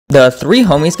The three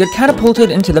homies get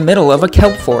catapulted into the middle of a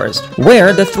kelp forest,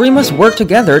 where the three must work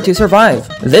together to survive.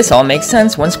 This all makes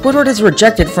sense when Squidward is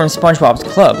rejected from SpongeBob's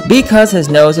club, because his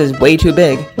nose is way too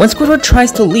big. When Squidward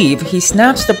tries to leave, he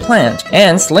snaps the plant,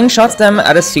 and slingshots them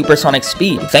at a supersonic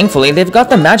speed. Thankfully, they've got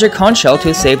the magic conch shell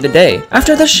to save the day.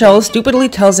 After the shell stupidly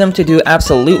tells him to do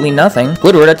absolutely nothing,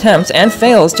 Squidward attempts and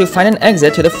fails to find an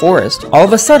exit to the forest. All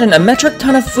of a sudden, a metric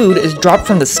ton of food is dropped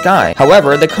from the sky.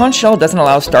 However, the conch shell doesn't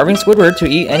allow starving Squidward to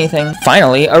eat anything.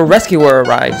 Finally, a rescuer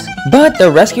arrives. But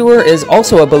the rescuer is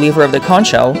also a believer of the conch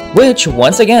shell, which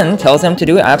once again tells him to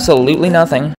do absolutely nothing.